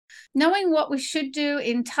Knowing what we should do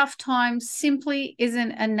in tough times simply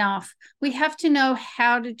isn't enough. We have to know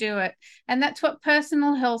how to do it. And that's what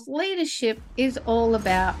personal health leadership is all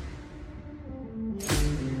about.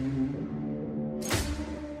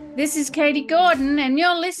 This is Katie Gordon, and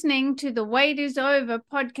you're listening to the Wait is Over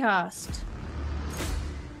podcast.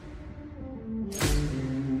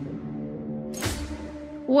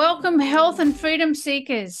 Welcome, health and freedom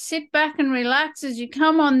seekers. Sit back and relax as you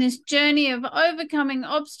come on this journey of overcoming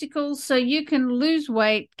obstacles so you can lose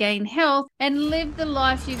weight, gain health, and live the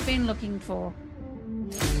life you've been looking for.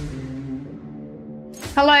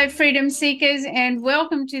 Hello, freedom seekers, and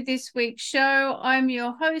welcome to this week's show. I'm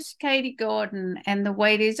your host, Katie Gordon, and the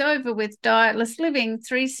wait is over with Dietless Living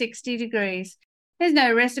 360 Degrees. There's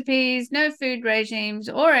no recipes, no food regimes,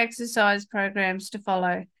 or exercise programs to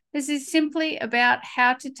follow. This is simply about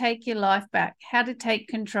how to take your life back, how to take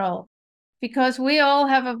control. Because we all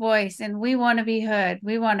have a voice and we want to be heard.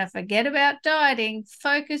 We want to forget about dieting,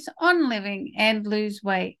 focus on living, and lose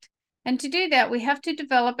weight. And to do that, we have to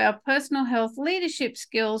develop our personal health leadership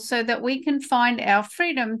skills so that we can find our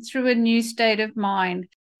freedom through a new state of mind.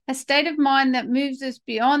 A state of mind that moves us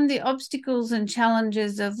beyond the obstacles and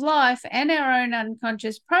challenges of life and our own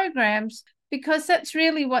unconscious programs, because that's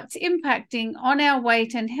really what's impacting on our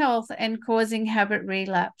weight and health and causing habit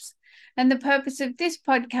relapse. And the purpose of this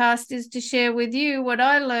podcast is to share with you what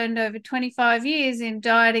I learned over 25 years in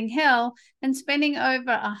dieting hell and spending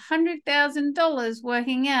over $100,000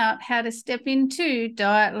 working out how to step into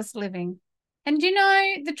dietless living. And you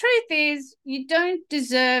know, the truth is, you don't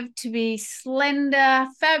deserve to be slender,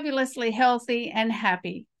 fabulously healthy, and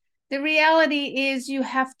happy. The reality is you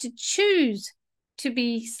have to choose to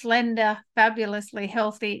be slender, fabulously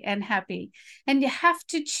healthy, and happy. And you have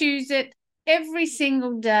to choose it every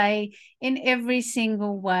single day in every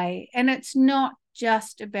single way. And it's not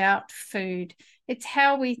just about food. It's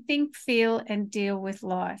how we think, feel, and deal with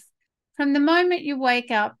life. From the moment you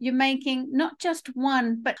wake up, you're making not just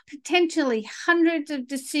one, but potentially hundreds of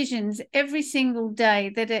decisions every single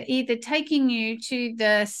day that are either taking you to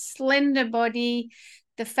the slender body,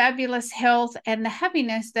 the fabulous health, and the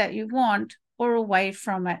happiness that you want, or away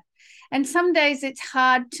from it. And some days it's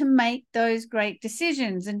hard to make those great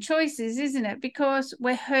decisions and choices, isn't it? Because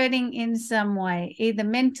we're hurting in some way, either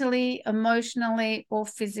mentally, emotionally, or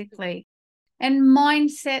physically. And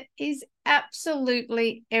mindset is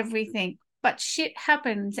absolutely everything. But shit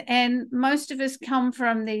happens, and most of us come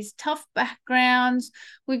from these tough backgrounds.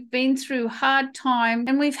 We've been through hard times,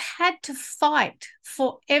 and we've had to fight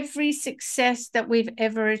for every success that we've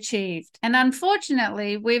ever achieved. And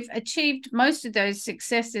unfortunately, we've achieved most of those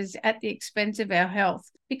successes at the expense of our health.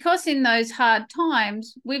 Because in those hard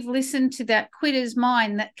times, we've listened to that quitter's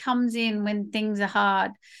mind that comes in when things are hard.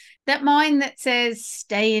 That mind that says,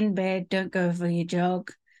 stay in bed, don't go for your jog.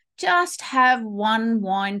 Just have one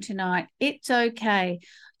wine tonight. It's okay.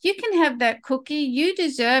 You can have that cookie. You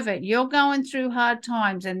deserve it. You're going through hard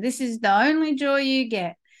times, and this is the only joy you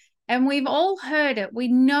get. And we've all heard it. We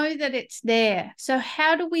know that it's there. So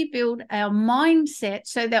how do we build our mindset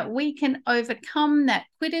so that we can overcome that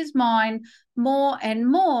quitter's mind more and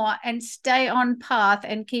more and stay on path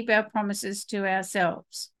and keep our promises to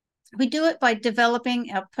ourselves? We do it by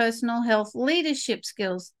developing our personal health leadership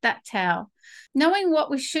skills. That's how. Knowing what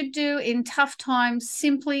we should do in tough times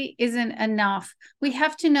simply isn't enough. We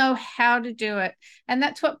have to know how to do it. And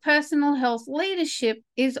that's what personal health leadership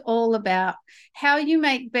is all about. How you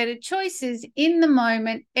make better choices in the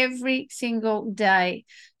moment every single day.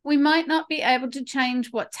 We might not be able to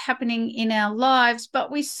change what's happening in our lives, but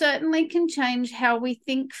we certainly can change how we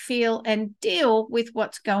think, feel, and deal with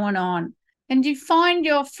what's going on. And you find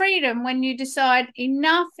your freedom when you decide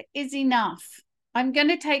enough is enough. I'm going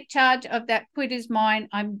to take charge of that quitter's mind.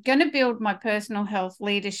 I'm going to build my personal health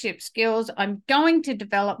leadership skills. I'm going to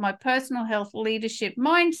develop my personal health leadership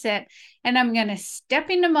mindset, and I'm going to step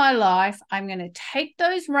into my life. I'm going to take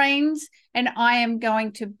those reins, and I am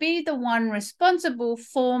going to be the one responsible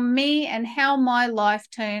for me and how my life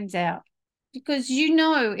turns out. Because you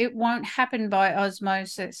know it won't happen by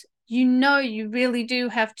osmosis. You know you really do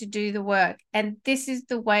have to do the work. And this is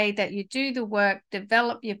the way that you do the work,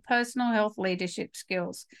 develop your personal health leadership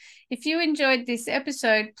skills. If you enjoyed this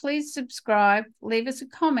episode, please subscribe, leave us a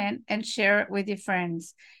comment, and share it with your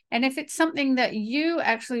friends. And if it's something that you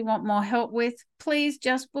actually want more help with, please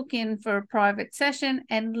just book in for a private session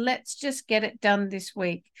and let's just get it done this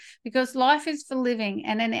week. Because life is for living,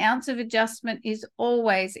 and an ounce of adjustment is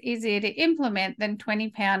always easier to implement than 20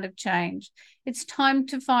 pounds of change. It's time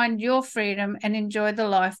to find your freedom and enjoy the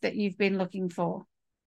life that you've been looking for.